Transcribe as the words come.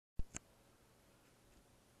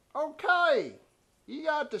Okay, you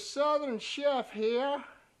got the Southern Chef here.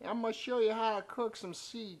 I'm going to show you how to cook some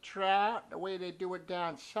sea trout the way they do it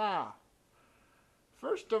down south.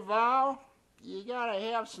 First of all, you got to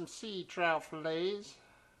have some sea trout fillets.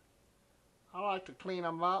 I like to clean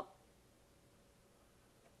them up.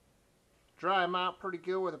 Dry them out pretty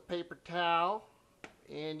good with a paper towel.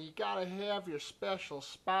 And you got to have your special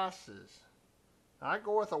spices. I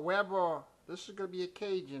go with a Weber. This is going to be a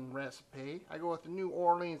Cajun recipe. I go with the New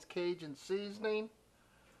Orleans Cajun seasoning.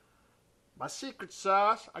 My secret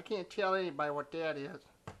sauce, I can't tell anybody what that is.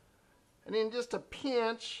 And then just a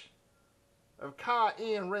pinch of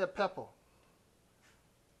cayenne red pepper.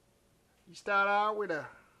 You start out with a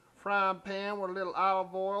frying pan with a little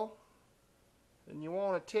olive oil. And you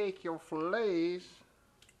want to take your fillets,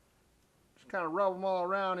 just kind of rub them all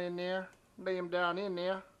around in there, lay them down in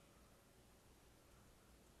there.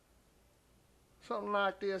 Something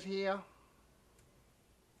like this here.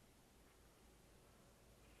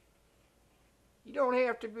 You don't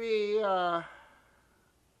have to be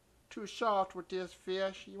too soft with this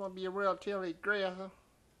fish. You want to be relatively aggressive.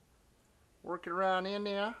 Work it around in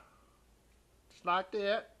there. Just like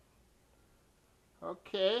that.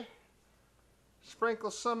 Okay.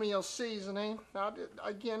 Sprinkle some of your seasoning. Now,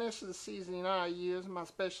 again, this is the seasoning I use. My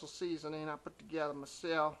special seasoning I put together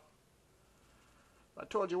myself. If I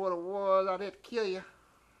told you what it was, I'd have to kill you.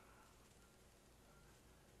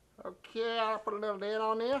 Okay, I'll put a little of that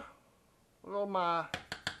on there. A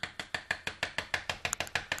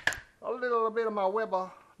little bit of my Weber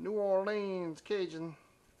New Orleans Cajun.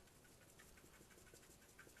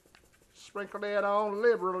 Sprinkle that on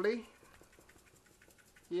liberally.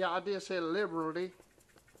 Yeah, I did say liberally.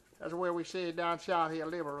 That's where we say it down south here,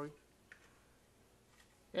 liberally.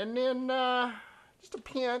 And then just a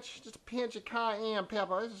pinch of cayenne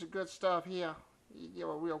pepper. This is good stuff here. You give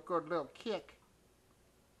a real good little kick.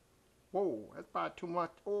 Whoa, that's probably too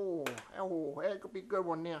much. Oh, that could be a good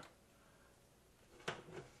one there.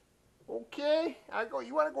 Okay,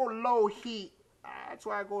 you want to go low heat. That's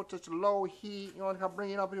why I go to low heat. You want to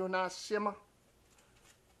bring it up to a nice simmer.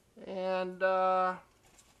 And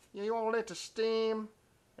you want to let the steam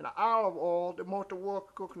and the olive oil do most of the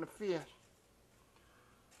work cooking the fish.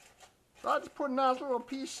 So I just put a nice little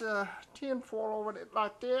piece of tin foil over it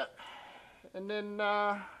like that. And then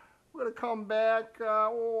we're going to come back, I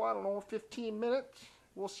don't know, 15 minutes.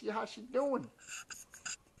 We'll see how she's doing.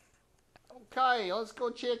 Okay, let's go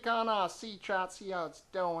check on our sea trout, see how it's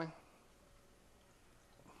doing.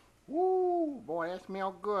 Woo, boy, that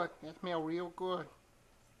smells good. That smells real good.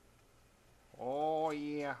 Oh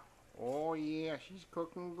yeah, she's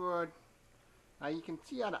cooking good. Now you can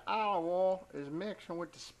see how the olive oil is mixing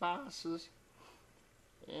with the spices.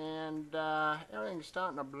 And everything's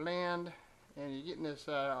starting to blend. And you're getting this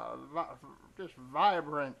just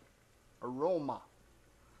vibrant aroma.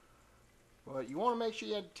 But you want to make sure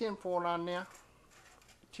you have the tin foil on there.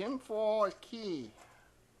 Tin foil is key.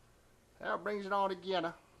 That brings it all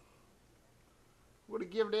together. We're going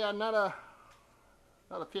to give that another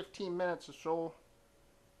 15 minutes or so.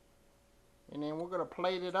 And then we're going to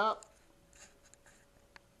plate it up.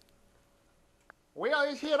 Well,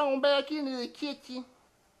 let's head on back into the kitchen.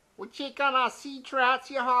 We'll check on our sea trout,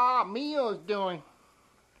 see how our meal is doing.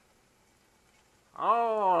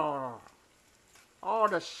 Oh,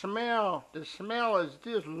 the smell is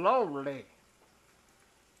just lovely.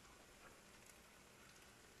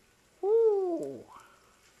 Woo.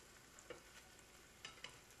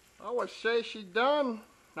 I would say she's done.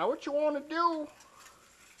 Now what you want to do,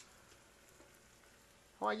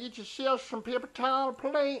 want to get yourself some paper towel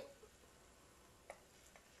plate.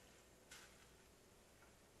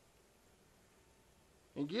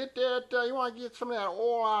 And get that, you want to get some of that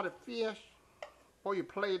oil out of the fish before you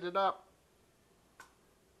plate it up.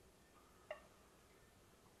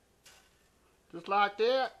 Just like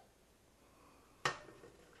that.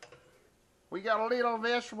 We got a little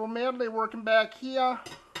vegetable medley working back here.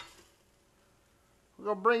 We're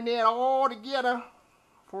going to bring that all together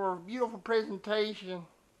for a beautiful presentation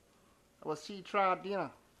of a sea trout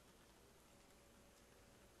dinner.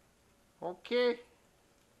 Okay.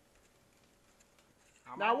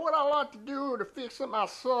 Now what I like to do to fix up my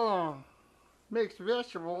southern mixed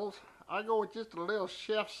vegetables, I go with just a little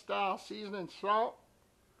chef style seasoning salt.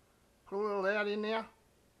 Put a little of that in there.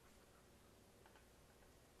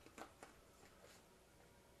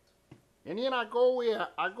 And then I go with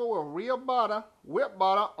real butter, whipped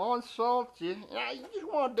butter, unsalted. And you just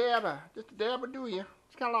want just a dab of do you.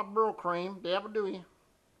 It's kind of like burl cream, dab of do you.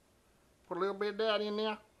 Put a little bit of that in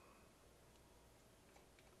there.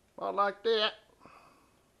 About like that.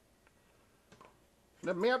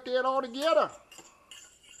 Then melt that all together.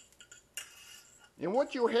 And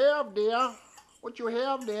what you have there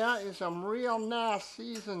is some real nice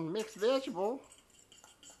seasoned mixed vegetable.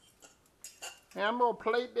 And I'm going to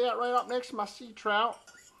plate that right up next to my sea trout.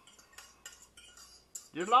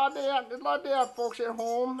 Just like that, folks at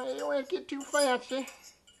home. Hey, you don't have to get too fancy.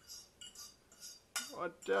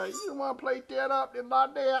 But you want to plate that up just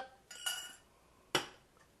like that.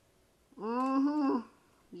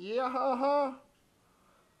 Yeah,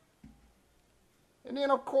 And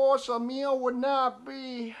then, of course, a meal would not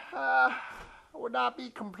be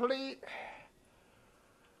complete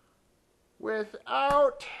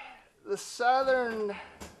without the Southern's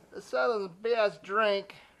best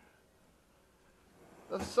drink.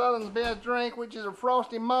 The Southern's best drink, which is a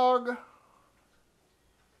frosty mug,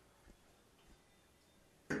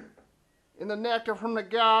 and the nectar from the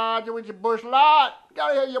gods, which is Bush Light.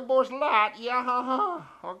 Gotta have your Bush Light, yeah,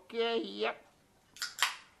 okay, yep.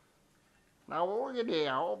 Now look at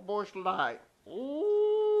there, old Bush Light.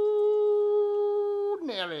 Ooh,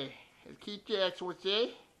 Nelly, as Keith Jackson would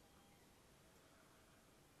say.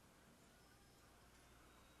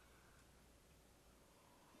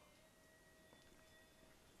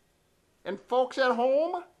 And folks at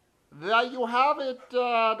home, there you have it,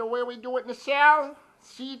 the way we do it in the South.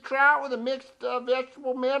 Sea trout with a mixed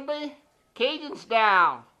vegetable medley, Cajun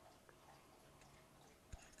style.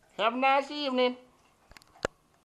 Have a nice evening.